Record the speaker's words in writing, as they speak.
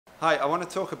Hi, I want to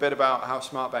talk a bit about how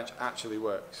SmartBench actually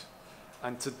works.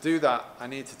 And to do that, I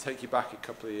need to take you back a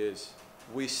couple of years.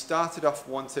 We started off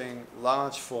wanting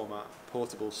large format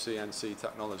portable CNC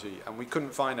technology and we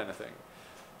couldn't find anything.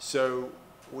 So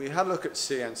we had a look at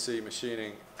CNC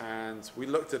machining and we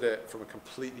looked at it from a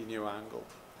completely new angle.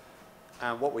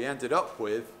 And what we ended up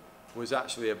with was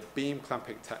actually a beam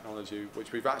clamping technology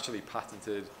which we've actually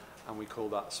patented, and we call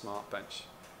that SmartBench.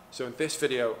 So in this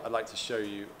video, I'd like to show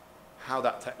you how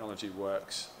that technology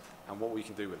works and what we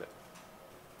can do with it.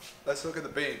 Let's look at the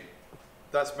beam.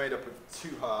 That's made up of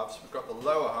two halves. We've got the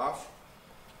lower half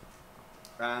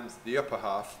and the upper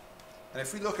half. And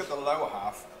if we look at the lower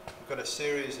half, we've got a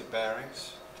series of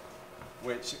bearings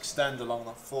which extend along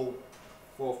the full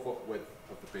 4-foot width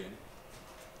of the beam.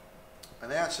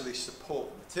 And they actually support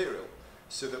the material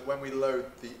so that when we load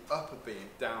the upper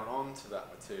beam down onto that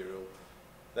material,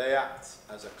 they act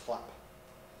as a clamp.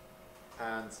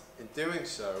 And in doing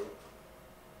so,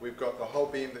 we've got the whole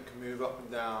beam that can move up and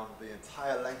down the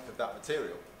entire length of that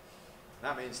material. And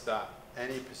that means that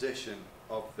any position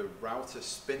of the router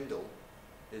spindle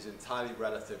is entirely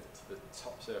relative to the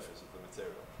top surface of the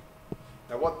material.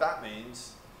 Now what that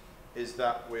means is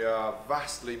that we are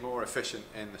vastly more efficient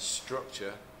in the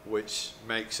structure which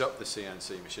makes up the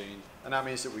CNC machine, and that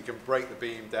means that we can break the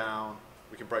beam down,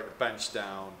 we can break the bench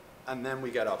down, and then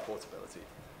we get our portability.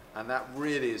 And that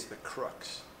really is the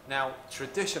crux. Now,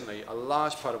 traditionally, a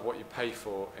large part of what you pay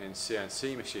for in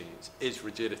CNC machines is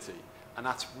rigidity, and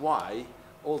that's why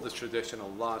all the traditional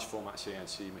large format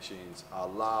CNC machines are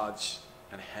large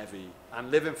and heavy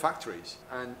and live in factories.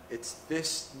 And it's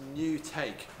this new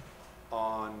take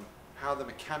on how the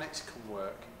mechanics can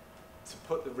work to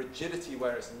put the rigidity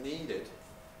where it's needed,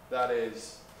 that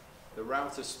is, the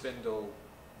router spindle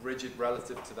rigid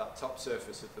relative to that top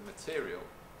surface of the material,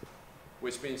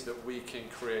 which means that we can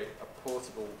create a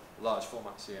portable large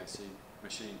format CNC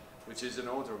machine, which is an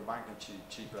order of magnitude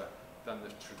cheaper than the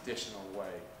traditional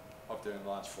way of doing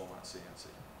large format CNC.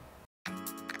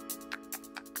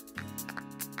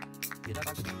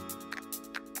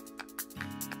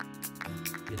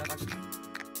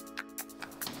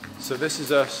 So this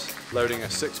is us loading a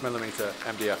 6mm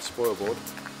MDF spoil board.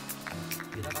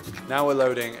 Now we're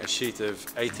loading a sheet of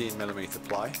 18mm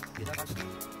ply.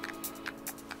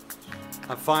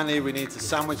 And finally, we need to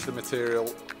sandwich the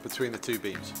material between the two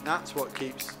beams. That's what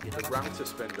keeps the router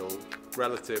spindle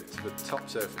relative to the top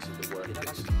surface of the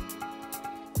workpiece.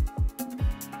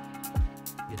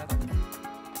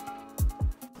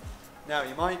 Now,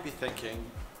 you might be thinking,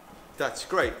 that's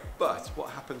great, but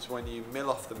what happens when you mill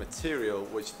off the material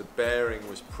which the bearing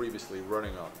was previously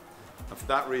running on? And for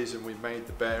that reason, we've made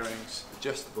the bearings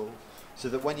adjustable so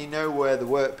that when you know where the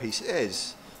workpiece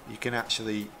is, you can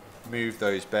actually move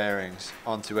those bearings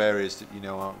onto areas that you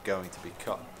know aren't going to be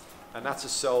cut. And that's a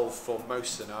solve for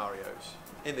most scenarios.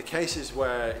 In the cases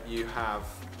where you have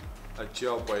a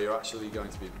job where you're actually going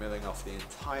to be milling off the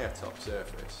entire top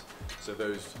surface, so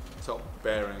those top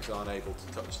bearings aren't able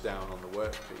to touch down on the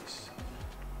workpiece,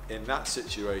 in that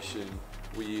situation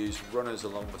we use runners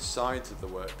along the sides of the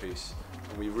workpiece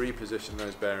and we reposition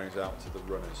those bearings out to the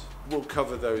runners. We'll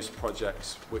cover those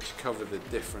projects which cover the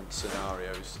different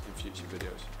scenarios in future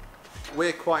videos.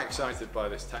 We're quite excited by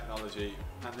this technology,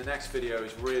 and the next video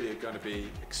is really going to be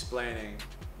explaining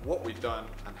what we've done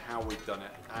and how we've done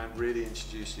it, and really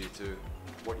introduce you to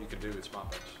what you can do with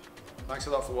SmartBench. Thanks a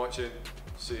lot for watching.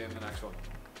 See you in the next one.